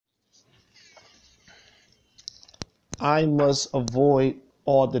I must avoid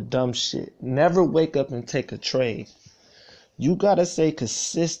all the dumb shit. Never wake up and take a trade. You gotta stay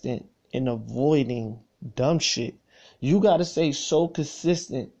consistent in avoiding dumb shit. You gotta stay so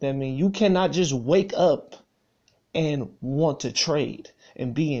consistent that means you cannot just wake up and want to trade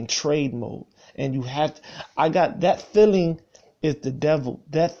and be in trade mode. And you have to, I got that feeling is the devil.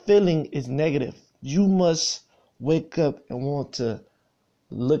 That feeling is negative. You must wake up and want to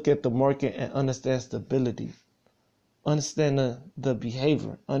look at the market and understand stability. Understand the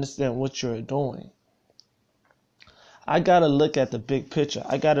behavior. Understand what you're doing. I gotta look at the big picture.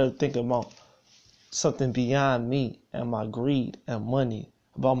 I gotta think about something beyond me and my greed and money,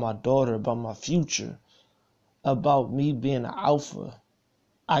 about my daughter, about my future, about me being an alpha.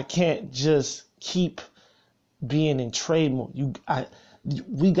 I can't just keep being in trade mode.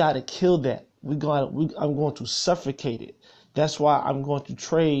 We gotta kill that. I'm going to suffocate it. That's why I'm going to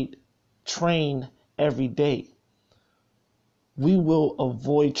train every day. We will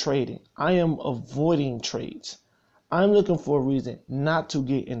avoid trading. I am avoiding trades. I'm looking for a reason not to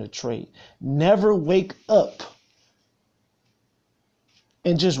get in a trade. Never wake up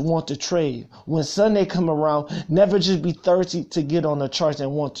and just want to trade. When Sunday come around, never just be thirsty to get on the charts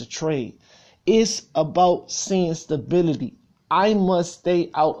and want to trade. It's about seeing stability. I must stay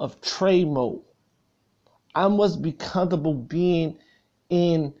out of trade mode. I must be comfortable being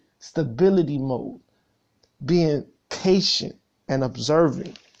in stability mode, being patient and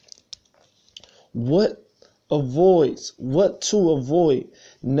observing. What to avoid.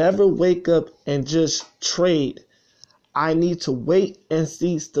 Never wake up and just trade. I need to wait and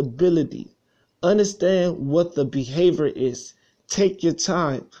see stability. Understand what the behavior is. Take your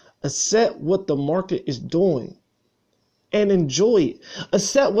time. Accept what the market is doing and enjoy it.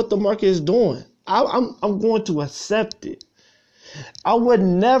 Accept what the market is doing. I'm going to accept it. I would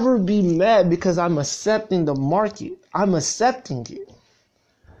never be mad because I'm accepting the market. I'm accepting it.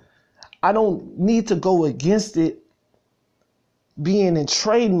 I don't need to go against it, being in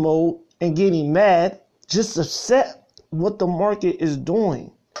trade mode and getting mad. Just accept what the market is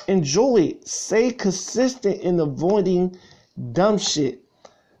doing. Enjoy it. Stay consistent in avoiding dumb shit.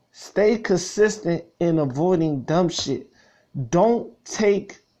 Stay consistent in avoiding dumb shit. Don't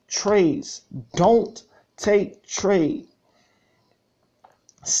take trades. Don't take trade.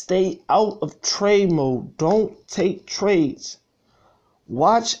 Stay out of trade mode. Don't take trades.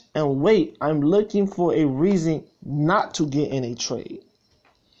 Watch and wait. I'm looking for a reason not to get in a trade.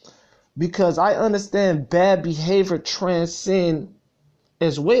 Because I understand bad behavior transcends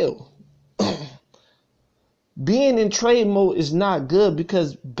as well. Being in trade mode is not good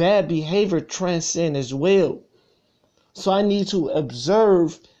because bad behavior transcends as well. So I need to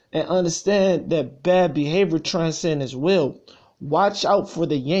observe and understand that bad behavior transcends as well. Watch out for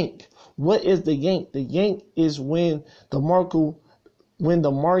the yank. What is the yank? The yank is when the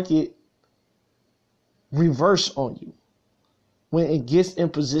market reverse on you. When it gets in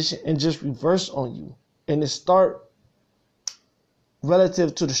position and just reverse on you. And it start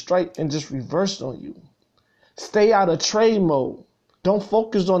relative to the strike and just reverse on you. Stay out of trade mode. Don't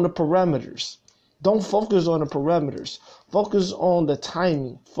focus on the parameters. Don't focus on the parameters. Focus on the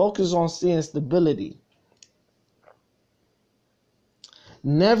timing. Focus on seeing stability.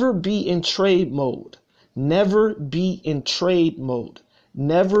 Never be in trade mode. Never be in trade mode.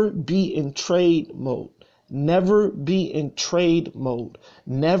 Never be in trade mode. Never be in trade mode.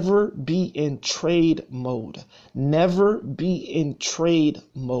 Never be in trade mode. Never be in trade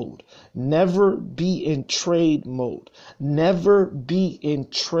mode. Never be in trade mode. Never be in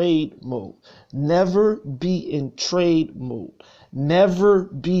trade mode. Never be in trade mode. Never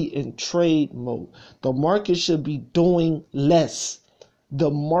be in trade mode. The market should be doing less. The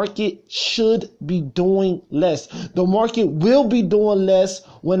market should be doing less. The market will be doing less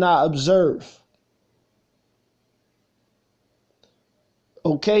when I observe.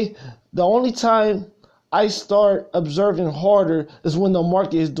 Okay? The only time I start observing harder is when the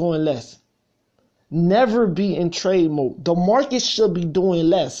market is doing less. Never be in trade mode. The market should be doing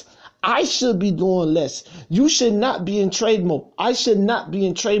less. I should be doing less. You should not be in trade mode. I should not be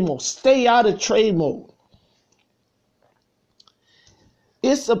in trade mode. Stay out of trade mode.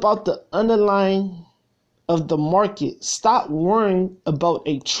 It's about the underlying of the market. Stop worrying about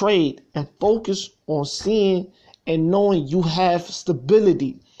a trade and focus on seeing and knowing you have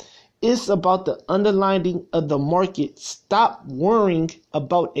stability. It's about the underlying of the market. Stop worrying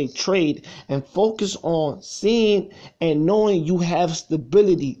about a trade and focus on seeing and knowing you have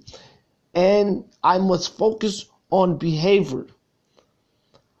stability. And I must focus on behavior.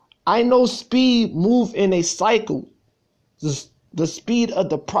 I know speed move in a cycle. The speed of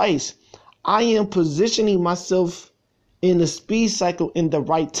the price. I am positioning myself in the speed cycle in the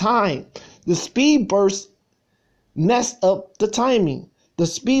right time. The speed burst mess up the timing. The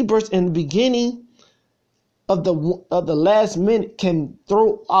speed burst in the beginning of the last minute can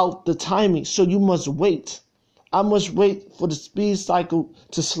throw out the timing. So you must wait. I must wait for the speed cycle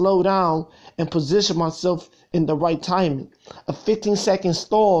to slow down and position myself in the right timing. A 15-second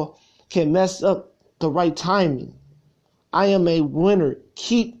stall can mess up the right timing. I am a winner.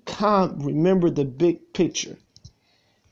 Keep calm. Remember the big picture.